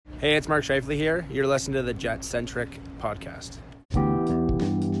Hey, it's Mark Shifley here. You're listening to the Jet Centric podcast.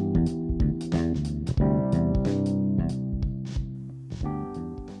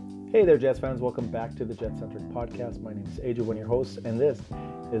 Hey there, Jets fans. Welcome back to the Jet Centric podcast. My name is AJ, one of your hosts, and this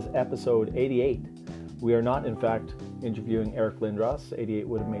is episode 88. We are not, in fact, interviewing Eric Lindros. 88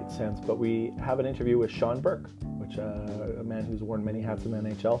 would have made sense, but we have an interview with Sean Burke, which a man who's worn many hats in the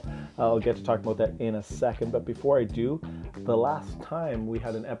NHL. I'll get to talk about that in a second, but before I do, the last time we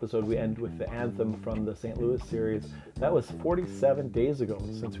had an episode, we ended with the anthem from the St. Louis series. That was 47 days ago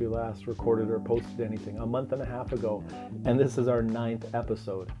since we last recorded or posted anything, a month and a half ago, and this is our 9th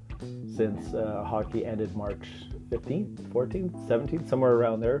episode since hockey ended March 15th, 14th, 17th, somewhere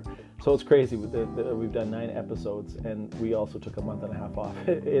around there. So it's crazy. We've done 9 episodes, and we also took a month and a half off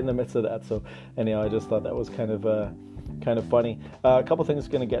in the midst of that. So anyhow, I just thought that was kind of funny. A couple things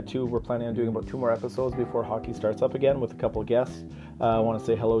going to get to. We're planning on doing about 2 more episodes before hockey starts up again with a couple of guests. I want to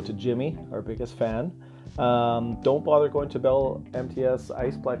say hello to Jimmy, our biggest fan. Don't bother going to Bell MTS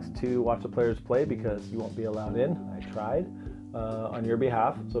Iceplex to watch the players play because you won't be allowed in. I tried on your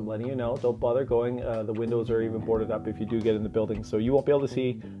behalf, so I'm letting you know. Don't bother going. The windows are even boarded up if you do get in the building, so you won't be able to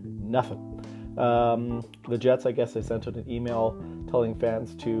see nothing. The Jets, I guess they sent out an email telling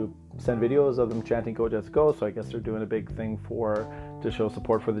fans to send videos of them chanting "Go Jets Go," so I guess they're doing a big thing to show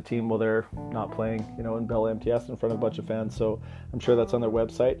support for the team while they're not playing, in Bell MTS in front of a bunch of fans. So I'm sure that's on their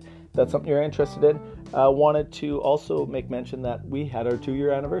website. If that's something you're interested in. Wanted to also make mention that we had our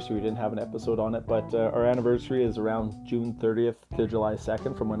 2-year anniversary. We didn't have an episode on it, but our anniversary is around June 30th to July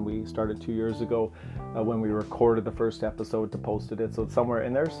 2nd from when we started 2 years ago, when we recorded the first episode to posted it. So it's somewhere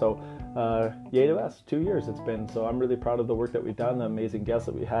in there. So yay to us, 2 years it's been. So I'm really proud of the work that we've done, the amazing guests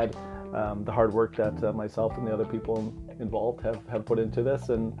that we had, the hard work that myself and the other people involved have put into this,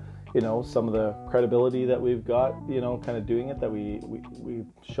 and some of the credibility that we've got, kind of doing it, that we've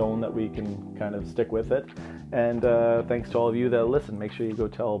shown that we can kind of stick with it. And thanks to all of you that listen. Make sure you go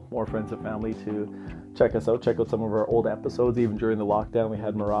tell more friends and family to check us out. Check out some of our old episodes. Even during the lockdown, we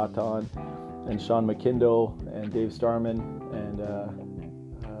had Marat on, and Sean McKindo, and Dave Starman,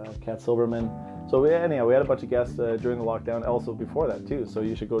 and Kat Silverman. So we had a bunch of guests during the lockdown, also before that too. So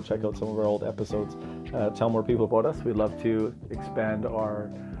you should go check out some of our old episodes. Tell more people about us. We'd love to expand our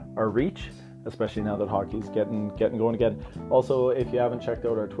reach, especially now that hockey's getting going again. Also, if you haven't checked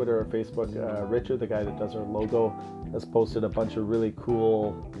out our Twitter or Facebook, Richard, the guy that does our logo, has posted a bunch of really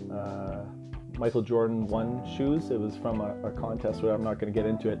cool Michael Jordan 1 shoes. It was from a contest where I'm not going to get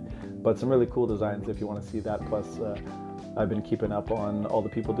into it, but some really cool designs if you want to see that. Plus, I've been keeping up on all the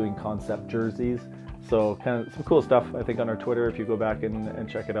people doing concept jerseys. So kind of some cool stuff, I think, on our Twitter if you go back and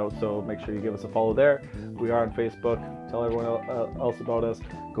check it out. So make sure you give us a follow there. We are on Facebook. Tell everyone else about us.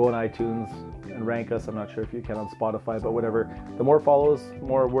 Go on iTunes and rank us. I'm not sure if you can on Spotify, but whatever. The more follows,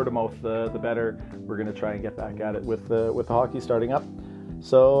 more word of mouth, the better. We're going to try and get back at it with the hockey starting up.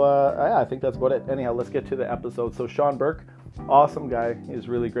 So I think that's about it. Anyhow, let's get to the episode. So Sean Burke, awesome guy. He's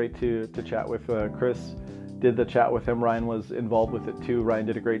really great to chat with. Chris did the chat with him. Ryan was involved with it too. Ryan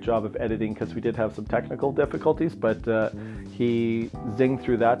did a great job of editing because we did have some technical difficulties, but he zinged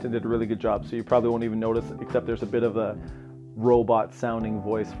through that and did a really good job. So you probably won't even notice, except there's a bit of a robot sounding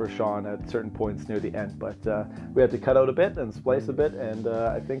voice for Sean at certain points near the end. But we had to cut out a bit and splice a bit, and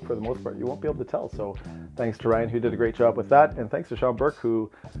I think for the most part you won't be able to tell. So thanks to Ryan, who did a great job with that, and thanks to Sean Burke, who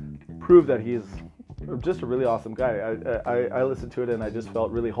proved that he's just a really awesome guy. I listened to it and I just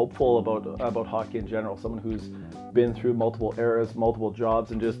felt really hopeful about hockey in general. Someone who's been through multiple eras, multiple jobs,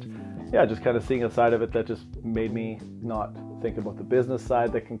 and just kind of seeing a side of it that just made me not think about the business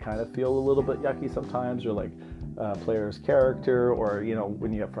side that can kind of feel a little bit yucky sometimes, or like player's character, or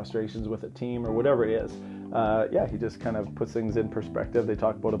when you have frustrations with a team or whatever it is. He just kind of puts things in perspective. They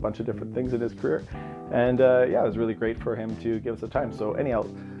talk about a bunch of different things in his career, and it was really great for him to give us the time. So anyhow,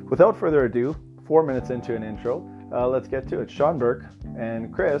 without further ado, 4 minutes into an intro, let's get to it. Sean Burke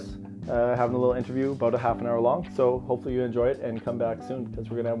and Chris having a little interview, about a half an hour long. So hopefully you enjoy it and come back soon, because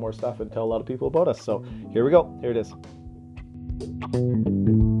we're going to have more stuff and tell a lot of people about us. So here we go. Here it is.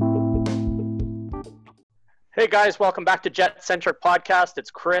 Hey guys, welcome back to Jet Centric Podcast.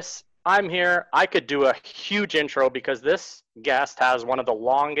 It's Chris. I'm here. I could do a huge intro because this guest has one of the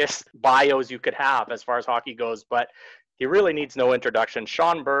longest bios you could have as far as hockey goes, but he really needs no introduction.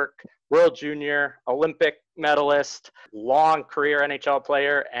 Sean Burke, World Junior, Olympic medalist, long career NHL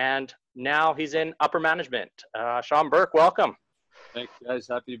player, and now he's in upper management. Sean Burke, welcome. Thanks, guys.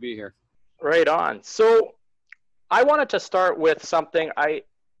 Happy to be here. Right on. So I wanted to start with something. I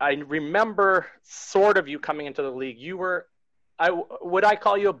remember sort of you coming into the league. You were, would I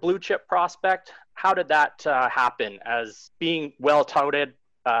call you a blue chip prospect? How did that happen as being well touted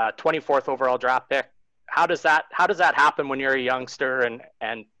 24th overall draft pick. How does that happen when you're a youngster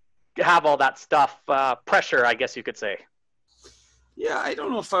and have all that stuff, pressure, I guess you could say? Yeah, I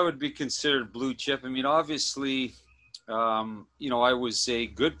don't know if I would be considered blue chip. I mean, obviously, I was a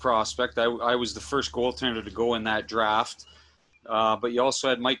good prospect. I was the first goaltender to go in that draft. But you also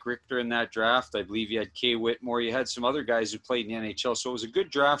had Mike Richter in that draft. I believe you had Kay Whitmore. You had some other guys who played in the NHL. So it was a good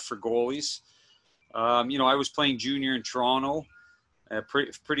draft for goalies. I was playing junior in Toronto, a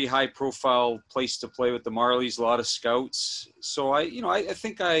pretty high profile place to play with the Marlies, a lot of scouts. So I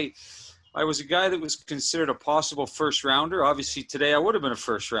think I was a guy that was considered a possible first rounder. Obviously today I would have been a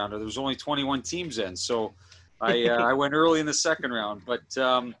first rounder. There was only 21 teams in. So I went early in the second round, but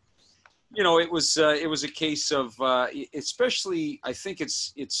it was a case of, especially I think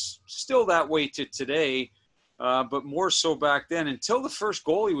it's still that way to today, but more so back then. Until the first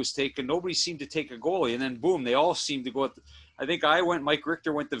goalie was taken, nobody seemed to take a goalie, and then boom, they all seemed to go. I think Mike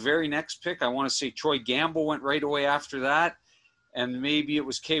Richter went the very next pick. I want to say Troy Gamble went right away after that, and maybe it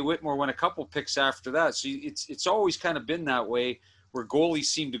was Kay Whitmore went a couple picks after that. So it's always kind of been that way, where goalies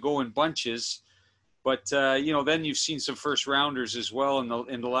seem to go in bunches. But, then you've seen some first rounders as well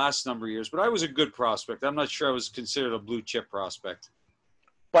in the last number of years. But I was a good prospect. I'm not sure I was considered a blue chip prospect.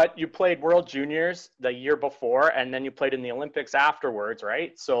 But you played World Juniors the year before, and then you played in the Olympics afterwards,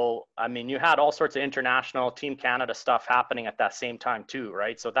 right? So, I mean, you had all sorts of international Team Canada stuff happening at that same time too,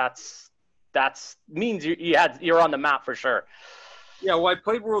 right? So that's means you're on the map for sure. Yeah, well, I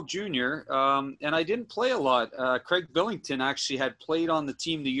played World Junior, and I didn't play a lot. Craig Billington actually had played on the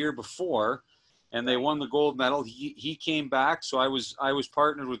team the year before, and they won the gold medal. He came back, so I was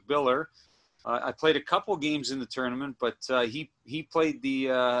partnered with Biller. I played a couple games in the tournament, but he played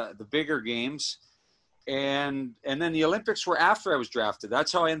the bigger games, and then the Olympics were after I was drafted.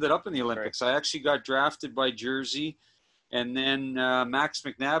 That's how I ended up in the Olympics. Right. I actually got drafted by Jersey, and then Max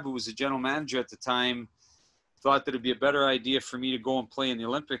McNabb, who was the general manager at the time, thought that it'd be a better idea for me to go and play in the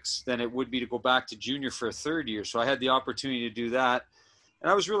Olympics than it would be to go back to junior for a third year. So I had the opportunity to do that. And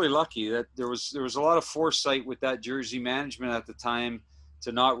I was really lucky that there was a lot of foresight with that Jersey management at the time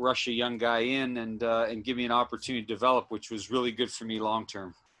to not rush a young guy in and give me an opportunity to develop, which was really good for me long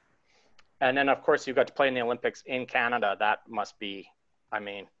term. And then, of course, you got to play in the Olympics in Canada. That must be, I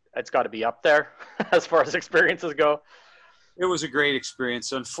mean, it's got to be up there as far as experiences go. It was a great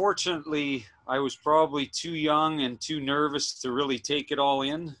experience. Unfortunately, I was probably too young and too nervous to really take it all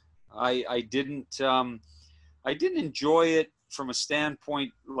in. I didn't enjoy it from a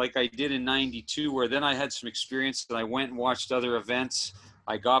standpoint like I did in 92, where then I had some experience and I went and watched other events.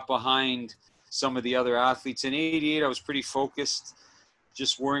 I got behind some of the other athletes. In 88, I was pretty focused,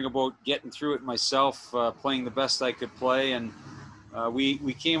 just worrying about getting through it myself, playing the best I could play. And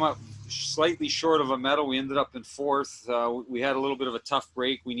we came up slightly short of a medal. We ended up in fourth. We had a little bit of a tough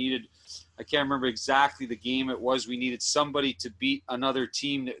break. I can't remember exactly the game it was. We needed somebody to beat another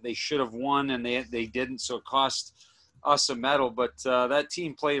team that they should have won, and they didn't, so it cost us a medal. But that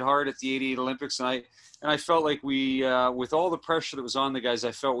team played hard at the 88 Olympics, and I felt like we, with all the pressure that was on the guys,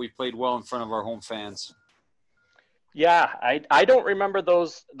 I felt we played well in front of our home fans. Yeah, I don't remember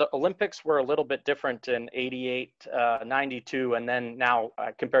those. The Olympics were a little bit different in 88, 92, and then now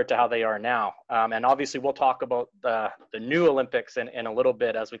compared to how they are now. And obviously we'll talk about the new Olympics in a little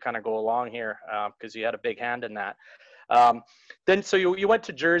bit as we kind of go along here, because you had a big hand in that. Then so you went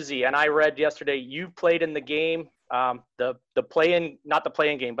to Jersey, and I read yesterday you played in the game, the play-in, not the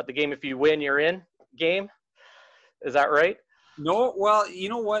play-in game, but the game if you win, you're in game. Is that right? No, well, you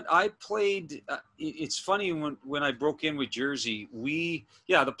know what? I played. It's funny when I broke in with Jersey.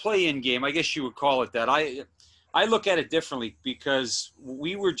 The play-in game. I guess you would call it that. I look at it differently because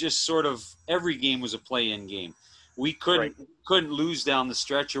we were just sort of every game was a play-in game. We couldn't lose down the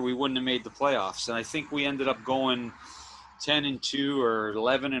stretch, or we wouldn't have made the playoffs. And I think we ended up going 10-2 or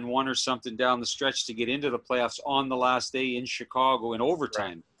 11-1 or something down the stretch to get into the playoffs on the last day in Chicago in overtime.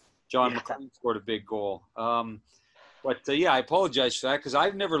 Right. John McLean scored a big goal. But I apologize for that because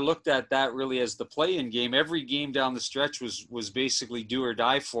I've never looked at that really as the play-in game. Every game down the stretch was basically do or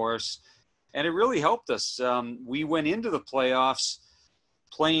die for us, and it really helped us. We went into the playoffs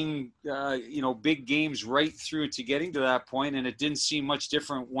playing, big games right through to getting to that point, and it didn't seem much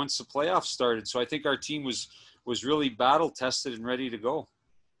different once the playoffs started. So I think our team was really battle-tested and ready to go.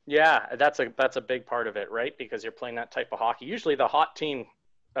 Yeah, that's a big part of it, right? Because you're playing that type of hockey. Usually the hot team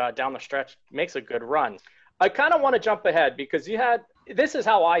down the stretch makes a good run. I kind of want to jump ahead because this is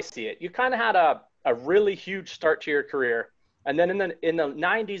how I see it. You kind of had a really huge start to your career. And then in the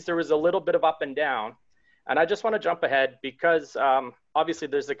 90s, there was a little bit of up and down. And I just want to jump ahead because obviously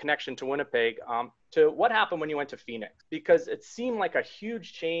there's a connection to Winnipeg, to what happened when you went to Phoenix, because it seemed like a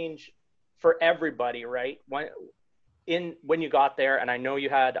huge change for everybody, right? When you got there, and I know you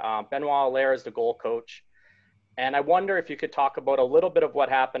had Benoit Allaire as the goal coach. And I wonder if you could talk about a little bit of what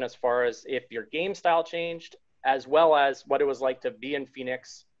happened as far as if your game style changed, as well as what it was like to be in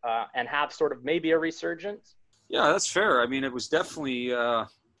Phoenix and have sort of maybe a resurgence. Yeah, that's fair. I mean, it was definitely a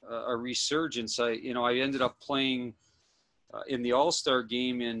resurgence. I ended up playing in the All-Star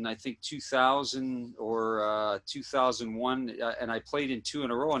game in, I think, 2000 or 2001, and I played in 2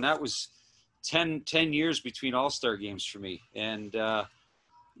 in a row, and that was 10 years between All-Star games for me. And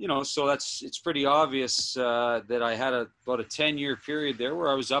so it's pretty obvious that I had about a 10-year period there where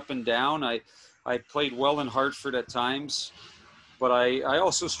I was up and down. I played well in Hartford at times, but I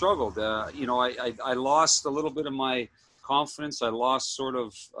also struggled. I lost a little bit of my confidence. I lost sort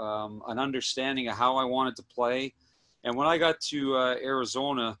of an understanding of how I wanted to play. And when I got to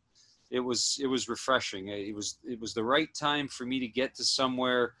Arizona, it was refreshing. It was the right time for me to get to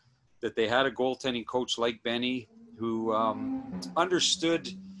somewhere that they had a goaltending coach like Benny, who understood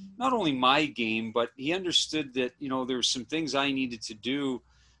not only my game, but he understood that, there were some things I needed to do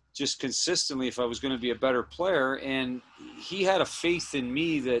just consistently if I was going to be a better player. And he had a faith in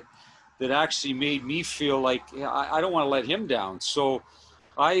me that actually made me feel like I don't want to let him down. So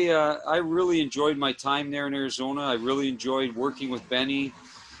I really enjoyed my time there in Arizona. I really enjoyed working with Benny.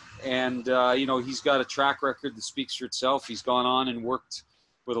 And, he's got a track record that speaks for itself. He's gone on and worked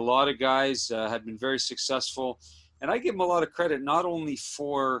with a lot of guys, had been very successful. And I give him a lot of credit, not only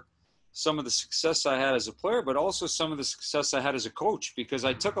for some of the success I had as a player, but also some of the success I had as a coach, because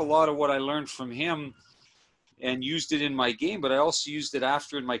I took a lot of what I learned from him and used it in my game, but I also used it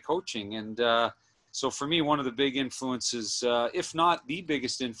after in my coaching. And so for me, one of the big influences, if not the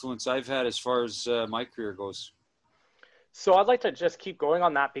biggest influence I've had as far as my career goes. So I'd like to just keep going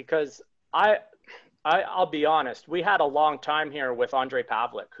on that, because I'll be honest, we had a long time here with Andre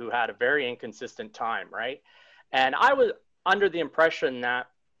Pavlik, who had a very inconsistent time, right? And I was under the impression that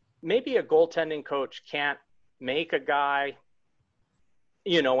maybe a goaltending coach can't make a guy,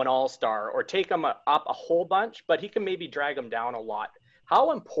 an all-star or take him up a whole bunch, but he can maybe drag him down a lot.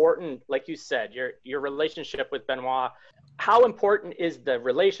 How important, like you said, your relationship with Benoit, how important is the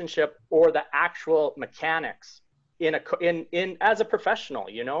relationship or the actual mechanics in as a professional,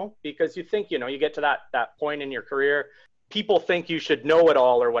 because you think, you get to that point in your career, people think you should know it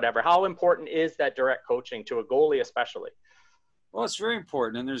all or whatever. How important is that direct coaching to a goalie, especially? Well, it's very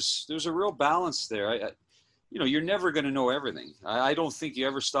important. And there's a real balance there. You're never going to know everything. I don't think you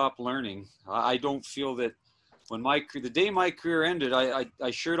ever stop learning. I don't feel that when the day my career ended,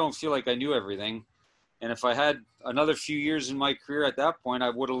 I sure don't feel like I knew everything. And if I had another few years in my career at that point, I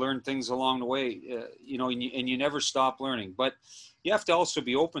would have learned things along the way, and you never stop learning. But you have to also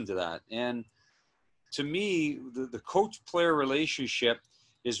be open to that. And to me, the coach-player relationship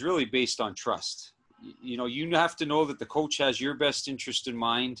is really based on trust. You have to know that the coach has your best interest in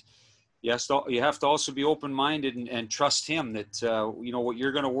mind. Yes, you have to also be open-minded and trust him that, what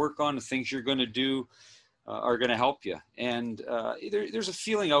you're going to work on, the things you're going to do are going to help you. And there's a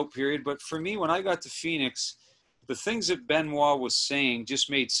feeling out period. But for me, when I got to Phoenix, the things that Benoit was saying just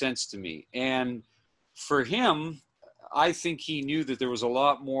made sense to me. And for him, I think he knew that there was a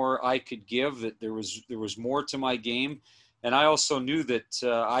lot more I could give, that there was more to my game. And I also knew that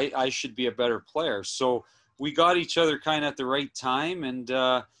I should be a better player. So we got each other kind of at the right time. And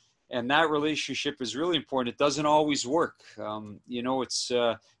that relationship is really important. It doesn't always work.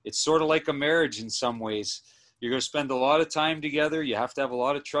 It's sort of like a marriage in some ways. You're going to spend a lot of time together. You have to have a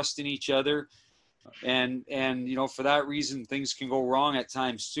lot of trust in each other. And for that reason, things can go wrong at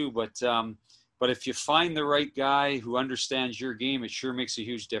times too. But if you find the right guy who understands your game, it sure makes a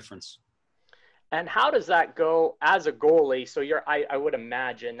huge difference. And how does that go as a goalie? So I would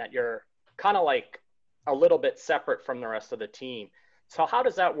imagine that you're kind of like a little bit separate from the rest of the team. So how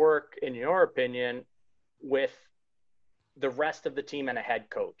does that work, in your opinion, with the rest of the team and a head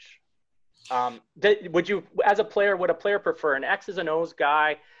coach? Would a player prefer an X's and O's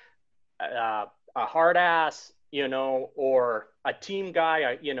guy, a hard ass, or a team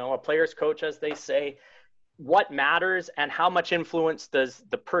guy, a player's coach, as they say? What matters, and how much influence does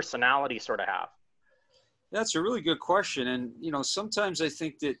the personality sort of have? That's a really good question. And, sometimes I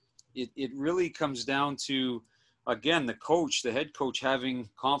think that it really comes down to, again, the head coach having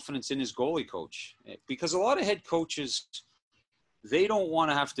confidence in his goalie coach. Because a lot of head coaches, they don't want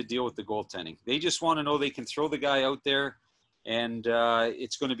to have to deal with the goaltending. They just want to know they can throw the guy out there and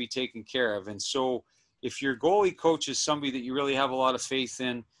it's going to be taken care of. And so if your goalie coach is somebody that you really have a lot of faith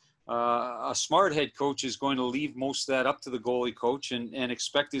in, A smart head coach is going to leave most of that up to the goalie coach and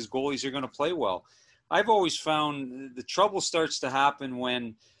expect his goalies are going to play well. I've always found the trouble starts to happen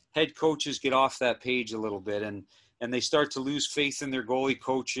when head coaches get off that page a little bit and they start to lose faith in their goalie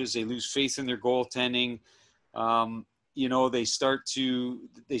coaches. They lose faith in their goaltending. They start to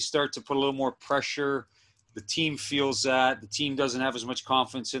put a little more pressure. The team feels that. The team doesn't have as much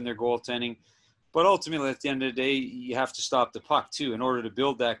confidence in their goaltending. But ultimately, at the end of the day, you have to stop the puck, too. In order to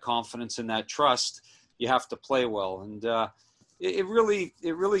build that confidence and that trust, you have to play well. And it really,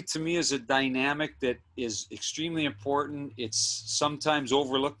 to me, is a dynamic that is extremely important. It's sometimes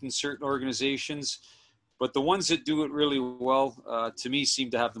overlooked in certain organizations. But the ones that do it really well, to me,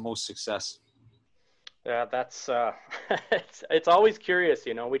 seem to have the most success. Yeah, that's it's always curious,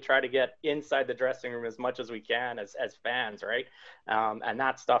 we try to get inside the dressing room as much as we can as fans, right? And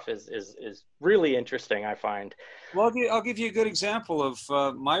that stuff is really interesting, I find. Well, I'll give you a good example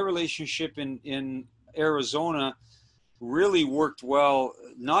of my relationship in Arizona really worked well,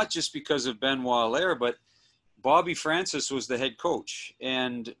 not just because of Benoit Allaire, but Bobby Francis was the head coach.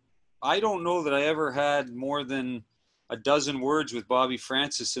 And I don't know that I ever had more than a dozen words with Bobby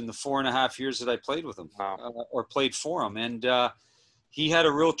Francis in the 4.5 years that I played with him. Wow. Or played for him. And he had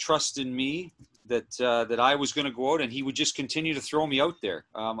a real trust in me that I was going to go out, and he would just continue to throw me out there.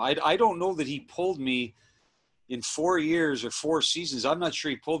 I don't know that he pulled me in 4 years or 4 seasons. I'm not sure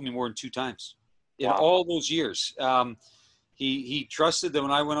he pulled me more than 2 times in all those years. He trusted that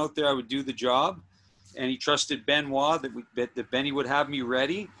when I went out there, I would do the job, and he trusted Benoit that Benny would have me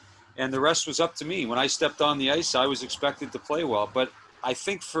ready. And the rest was up to me. When I stepped on the ice, I was expected to play well. But I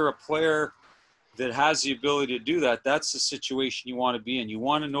think for a player that has the ability to do that, that's the situation you want to be in. You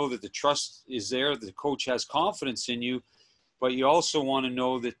want to know that the trust is there, that the coach has confidence in you, but you also want to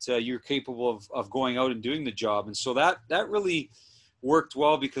know that you're capable of going out and doing the job. And so that really worked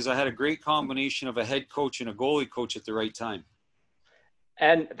well because I had a great combination of a head coach and a goalie coach at the right time.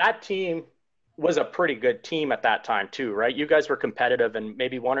 And that team was a pretty good team at that time too, right? You guys were competitive and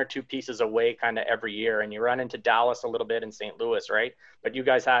maybe 1 or 2 pieces away kind of every year, and you run into Dallas a little bit in St. Louis, right? But you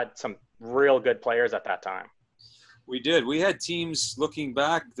guys had some real good players at that time. We did. We had teams looking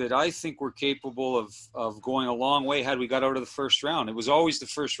back that I think were capable of going a long way had we got out of the first round. It was always the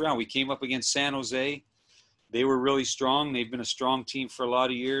first round. We came up against San Jose. They were really strong. They've been a strong team for a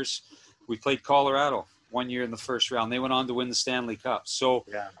lot of years. We played Colorado 1 year in the first round. They went on to win the Stanley Cup. So,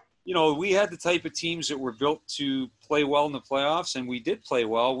 yeah. We had the type of teams that were built to play well in the playoffs, and we did play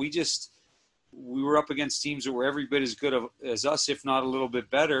well. We were up against teams that were every bit as good as us, if not a little bit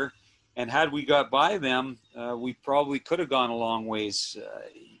better. And had we got by them, we probably could have gone a long ways.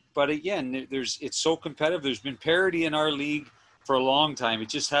 But again, it's so competitive. There's been parity in our league for a long time. It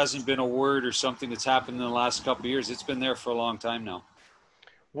just hasn't been a word or something that's happened in the last couple of years. It's been there for a long time now.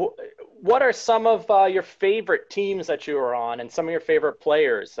 What are some of your favorite teams that you were on and some of your favorite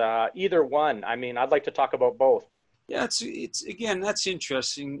players? Either one. I mean, I'd like to talk about both. Yeah, it's again, that's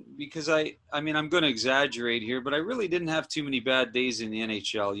interesting because I'm going to exaggerate here, but I really didn't have too many bad days in the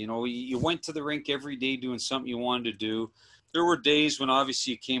NHL. You went to the rink every day doing something you wanted to do. There were days when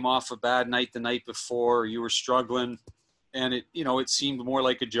obviously you came off a bad night the night before, or you were struggling, and it seemed more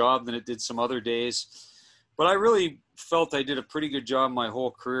like a job than it did some other days. But I really felt I did a pretty good job my whole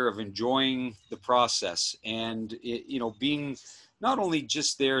career of enjoying the process and being not only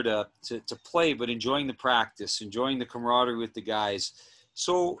just there to play, but enjoying the practice, enjoying the camaraderie with the guys.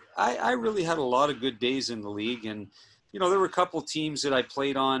 So I really had a lot of good days in the league. And, there were a couple of teams that I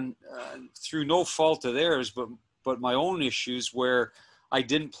played on through no fault of theirs, but my own issues where I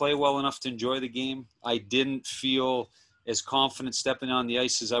didn't play well enough to enjoy the game. I didn't feel as confident stepping on the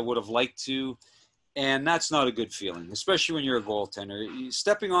ice as I would have liked to. And that's not a good feeling, especially when you're a goaltender.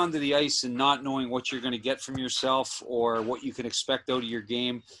 Stepping onto the ice and not knowing what you're going to get from yourself or what you can expect out of your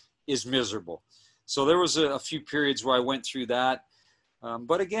game is miserable. So there was a few periods where I went through that.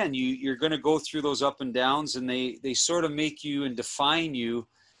 But again, you're going to go through those up and downs, and they sort of make you and define you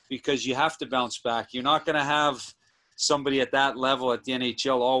because you have to bounce back. You're not going to have somebody at that level at the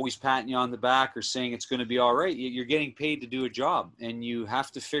NHL always patting you on the back or saying it's going to be all right. You're getting paid to do a job, and you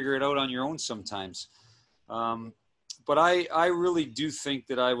have to figure it out on your own sometimes. But I really do think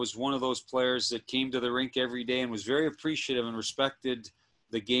that I was one of those players that came to the rink every day and was very appreciative and respected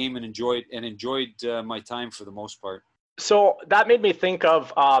the game and enjoyed my time for the most part. So that made me think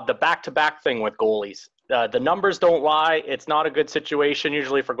of the back-to-back thing with goalies. The numbers don't lie. It's not a good situation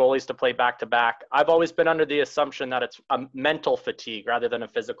usually for goalies to play back-to-back. I've always been under the assumption that it's a mental fatigue rather than a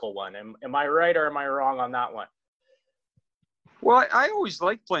physical one. Am I right or am I wrong on that one? Well, I always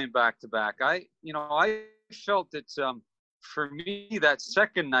liked playing back-to-back. I felt that for me, that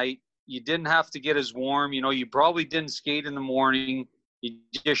second night, you didn't have to get as warm. You probably didn't skate in the morning. You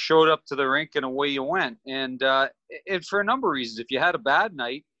just showed up to the rink and away you went. And for a number of reasons, if you had a bad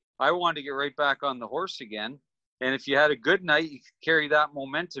night, I wanted to get right back on the horse again. And if you had a good night, you could carry that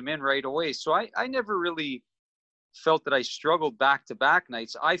momentum in right away. So I never really felt that I struggled back-to-back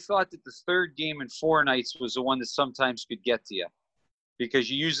nights. I thought that the third game in 4 nights was the one that sometimes could get to you, because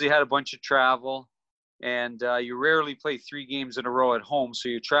you usually had a bunch of travel, and you rarely play 3 games in a row at home. So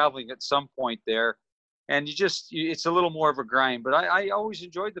you're traveling at some point there, and it's a little more of a grind. But I always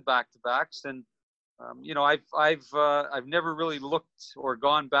enjoyed the back-to-backs, and I've never really looked or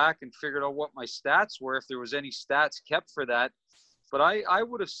gone back and figured out what my stats were, if there was any stats kept for that. But I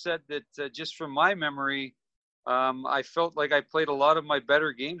would have said that just from my memory, I felt like I played a lot of my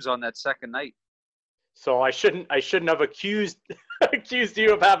better games on that second night. So I shouldn't have accused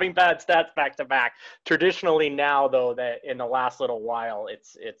you of having bad stats back to back. Traditionally now, though, that in the last little while,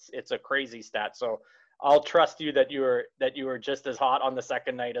 it's a crazy stat. So I'll trust you that you were just as hot on the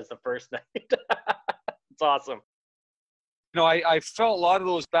second night as the first night. It's awesome. I felt a lot of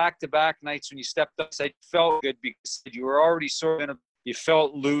those back-to-back nights when you stepped up, I felt good because you were already you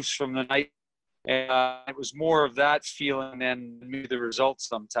felt loose from the night. And it was more of that feeling than maybe the results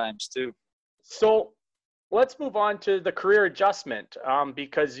sometimes too. So let's move on to the career adjustment,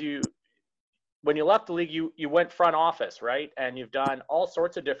 because when you left the league, you went front office, right? And you've done all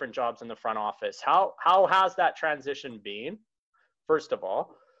sorts of different jobs in the front office. How has that transition been, first of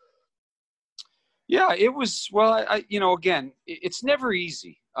all? Yeah, it was, well, again, it's never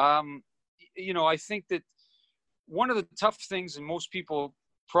easy. I think that one of the tough things, and most people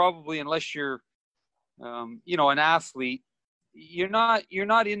probably, unless you're, an athlete, you're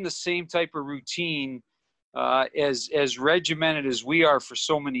not in the same type of routine as regimented as we are for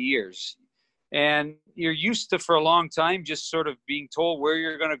so many years. And you're used to, for a long time, just sort of being told where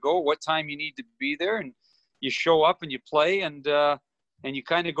you're going to go, what time you need to be there, and you show up and you play, and you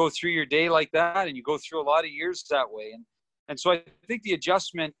kind of go through your day like that, and you go through a lot of years that way. And so I think the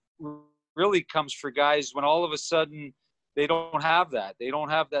adjustment really comes for guys when all of a sudden they don't have that. They don't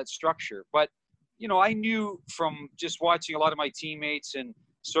have that structure. But, I knew from just watching a lot of my teammates and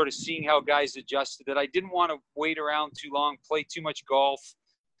sort of seeing how guys adjusted that I didn't want to wait around too long, play too much golf,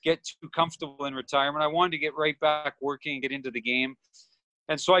 get too comfortable in retirement. I wanted to get right back working and get into the game.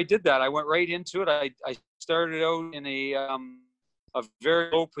 And so I did that. I went right into it. I started out in a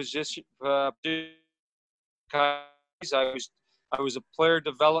very low position. I was a player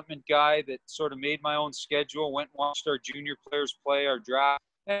development guy that sort of made my own schedule, went and watched our junior players play, our draft,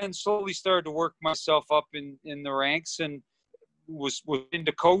 and slowly started to work myself up in the ranks, and was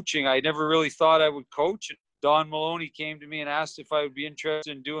into coaching. I never really thought I would coach. Don Maloney came to me and asked if I would be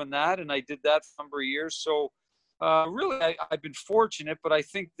interested in doing that, and I did that for a number of years. So really, I've been fortunate, but I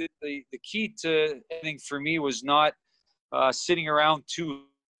think that the key to anything for me was not sitting around too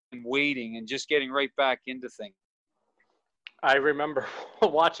and waiting and just getting right back into things. I remember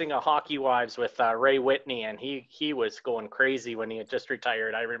watching a Hockey Wives with Ray Whitney, and he was going crazy when he had just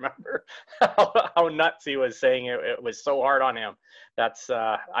retired. I remember how nuts he was, saying it was so hard on him. That's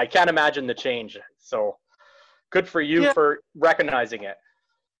I can't imagine the change. So good for you for recognizing it.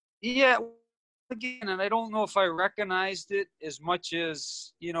 Yeah, again, and I don't know if I recognized it as much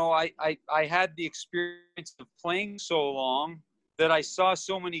as, I had the experience of playing so long that I saw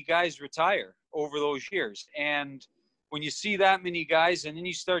so many guys retire over those years. And when you see that many guys, and then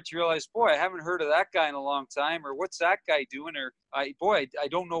you start to realize, boy, I haven't heard of that guy in a long time, or what's that guy doing, or I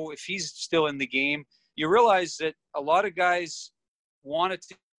don't know if he's still in the game. You realize that a lot of guys want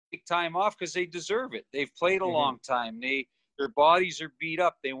to take time off because they deserve it. They've played a long time. Their bodies are beat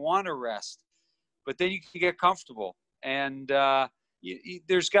up. They want to rest. But then you can get comfortable. And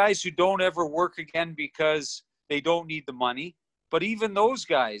there's guys who don't ever work again because they don't need the money. But even those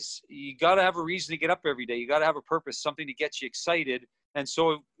guys, you got to have a reason to get up every day. You got to have a purpose, something to get you excited. And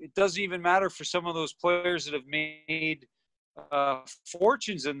so it doesn't even matter for some of those players that have made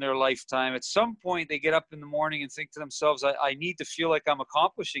fortunes in their lifetime. At some point, they get up in the morning and think to themselves, I need to feel like I'm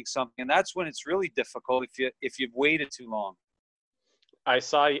accomplishing something. And that's when it's really difficult if you've waited too long. I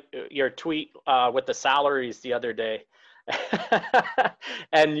saw your tweet with the salaries the other day.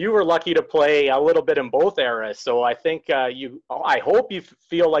 And you were lucky to play a little bit in both eras. So I think I hope you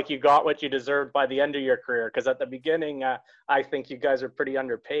feel like you got what you deserved by the end of your career, because at the beginning, I think you guys are pretty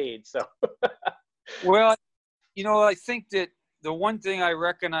underpaid. So, well, I think that the one thing I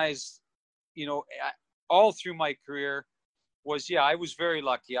recognized, all through my career was, I was very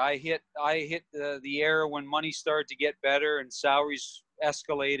lucky. I hit the era when money started to get better and salaries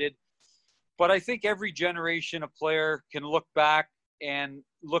escalated. But I think every generation of player can look back and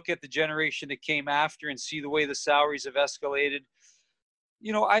look at the generation that came after and see the way the salaries have escalated.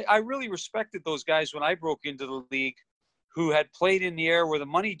 You know, I really respected those guys when I broke into the league who had played in the era where the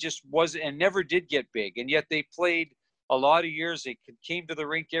money just wasn't and never did get big. And yet they played a lot of years. They came to the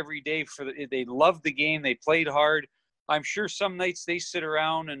rink every day they loved the game. They played hard. I'm sure some nights they sit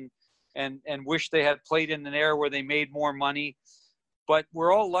around and wish they had played in an era where they made more money. But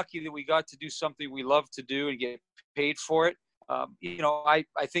we're all lucky that we got to do something we love to do and get paid for it. You know, I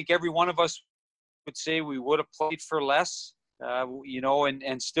think every one of us would say we would have played for less, you know,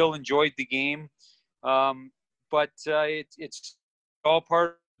 and still enjoyed the game. But it's all part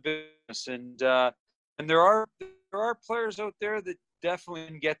of the business. And there are players out there that definitely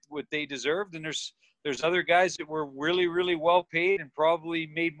didn't get what they deserved. And there's other guys that were really, really well paid and probably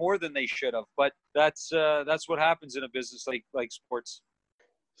made more than they should have. But that's what happens in a business like sports.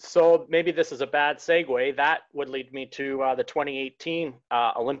 So maybe this is a bad segue. That would lead me to the 2018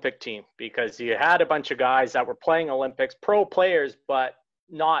 Olympic team, because you had a bunch of guys that were playing Olympics, pro players, but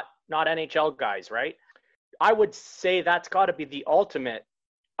not NHL guys, right? I would say that's got to be the ultimate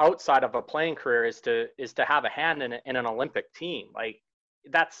outside of a playing career is to have a hand in an Olympic team. Like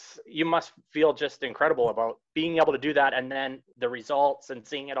you must feel just incredible about being able to do that, and then the results and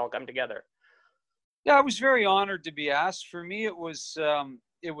seeing it all come together. Yeah, I was very honored to be asked. For me, it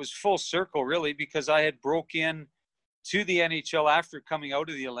was full circle, really, because I had broke in to the NHL after coming out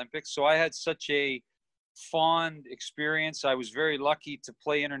of the Olympics. So I had such a fond experience. I was very lucky to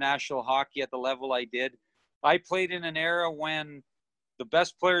play international hockey at the level I did. I played in an era when the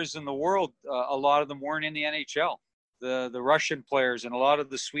best players in the world, a lot of them weren't in the NHL. The Russian players and a lot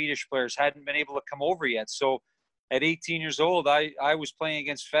of the Swedish players hadn't been able to come over yet. So at 18 years old, I was playing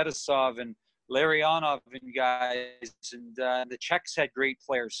against Fedosov and Larionov and guys, and the Czechs had great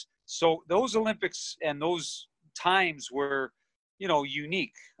players. So those Olympics and those times were, you know,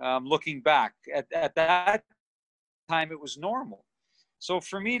 unique. Looking back at that time, it was normal. So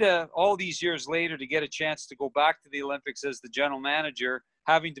for me to, all these years later, to get a chance to go back to the Olympics as the general manager,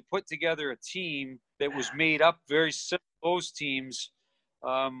 having to put together a team that was made up very similar to those teams,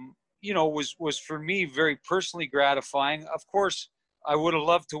 you know, was for me very personally gratifying. Of course, I would have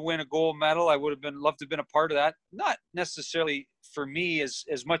loved to win a gold medal. I would have loved to have been a part of that. Not necessarily for me as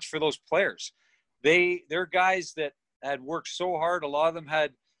much for those players. They're guys that had worked so hard. A lot of them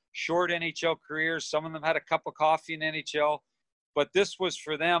had short NHL careers. Some of them had a cup of coffee in NHL. But this was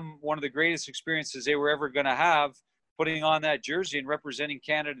for them one of the greatest experiences they were ever going to have, putting on that jersey and representing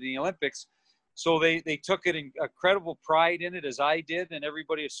Canada in the Olympics. So they took it in incredible pride in it, as I did, and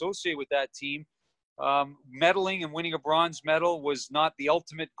everybody associated with that team. Medaling and winning a bronze medal was not the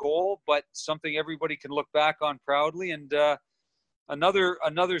ultimate goal, but something everybody can look back on proudly. And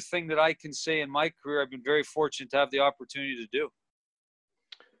another thing that I can say in my career, I've been very fortunate to have the opportunity to do.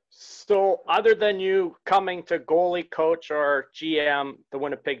 So other than you coming to goalie coach or GM the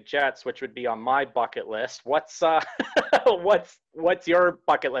Winnipeg Jets, which would be on my bucket list, what's your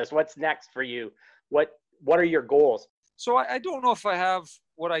bucket list? What's next for you? What are your goals? So I don't know if I have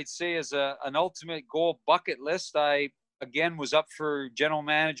what I'd say is an ultimate goal bucket list. I, again, was up for general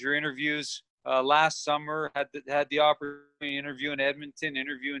manager interviews last summer, had the opportunity to interview in Edmonton,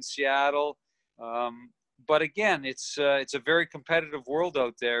 interview in Seattle. But again, it's a very competitive world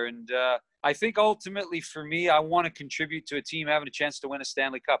out there. And I think ultimately for me, I want to contribute to a team having a chance to win a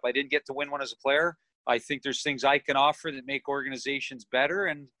Stanley Cup. I didn't get to win one as a player. I think there's things I can offer that make organizations better.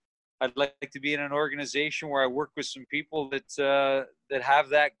 And I'd like to be in an organization where I work with some people that have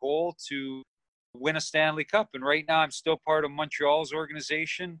that goal to win a Stanley Cup. And right now I'm still part of Montreal's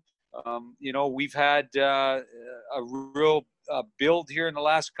organization. You know, we've had a real build here in the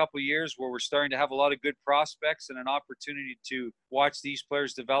last couple of years where we're starting to have a lot of good prospects and an opportunity to watch these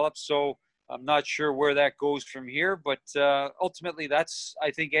players develop. So I'm not sure where that goes from here, but ultimately that's,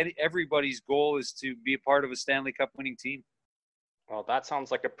 I think everybody's goal is to be a part of a Stanley Cup winning team. Well, that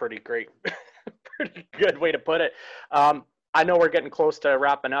sounds like a pretty great, pretty good way to put it. I know we're getting close to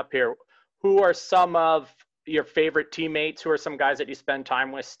wrapping up here. Who are some of your favorite teammates? Who are some guys that you spend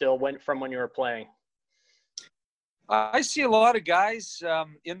time with still from when you were playing? I see a lot of guys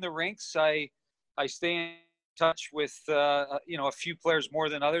in the rinks. I stay in touch with you know, a few players more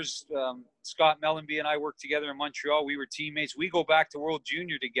than others. Scott Mellanby and I worked together in Montreal. We were teammates. We go back to World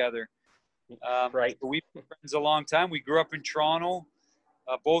Junior together. Right. We've been friends a long time. We grew up in Toronto,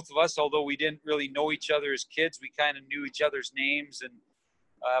 both of us. Although we didn't really know each other as kids, we kind of knew each other's names. And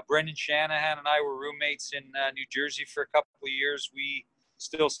Brendan Shanahan and I were roommates in New Jersey for a couple of years. We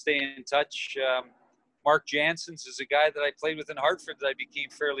still stay in touch. Mark Janssens is a guy that I played with in Hartford that I became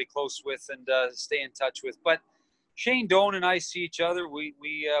fairly close with and stay in touch with. But Shane Doan and I see each other. We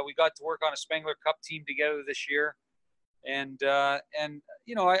got to work on a Spengler Cup team together this year. And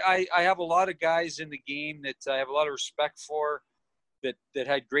you know, I have a lot of guys in the game that I have a lot of respect for that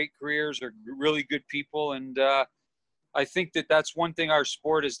had great careers, are really good people. And I think that's one thing our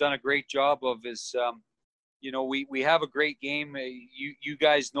sport has done a great job of is, you know, we have a great game. You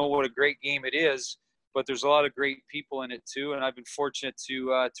guys know what a great game it is, but there's a lot of great people in it too. And I've been fortunate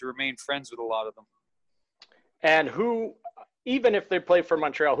to remain friends with a lot of them. And who, even if they play for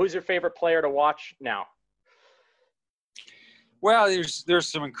Montreal, who's your favorite player to watch now? Well,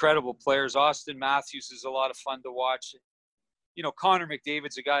 there's some incredible players. Austin Matthews is a lot of fun to watch. You know, Connor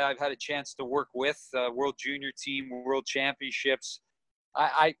McDavid's a guy I've had a chance to work with, World Junior Team, World Championships.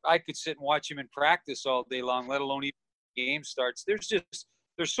 I could sit and watch him in practice all day long, let alone even the game starts.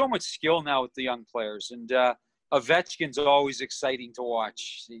 There's so much skill now with the young players, and Ovechkin's always exciting to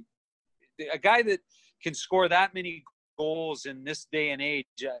watch. A guy that can score that many goals in this day and age,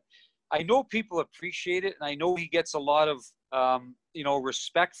 I know people appreciate it, and I know he gets a lot of you know,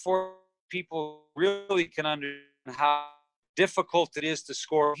 respect for. People really can understand how difficult it is to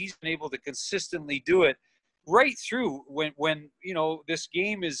score. He's been able to consistently do it right through when you know, this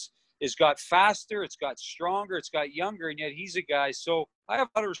game is got faster, it's got stronger, it's got younger, and yet he's a guy. So I have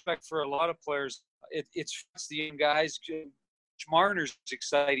a lot of respect for a lot of players. It's the young guys. Marner's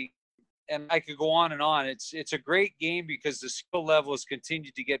exciting, and I could go on and on. It's a great game because the skill level has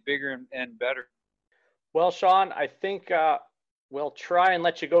continued to get bigger and better. Well, Sean, I think we'll try and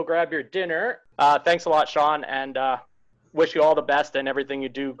let you go grab your dinner. Thanks a lot, Sean, and wish you all the best and everything you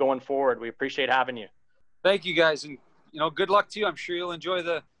do going forward. We appreciate having you. Thank you, guys, and you know, good luck to you. I'm sure you'll enjoy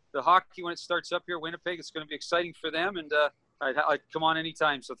the hockey when it starts up here in Winnipeg. It's going to be exciting for them, and I'd come on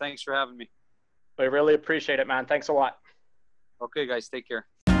anytime. So thanks for having me. We really appreciate it, man. Thanks a lot. Okay, guys, take care.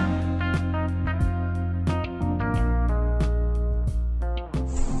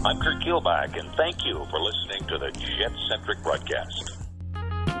 I'm Kurt Kielbach, and thank you for listening to the Jet Centric broadcast.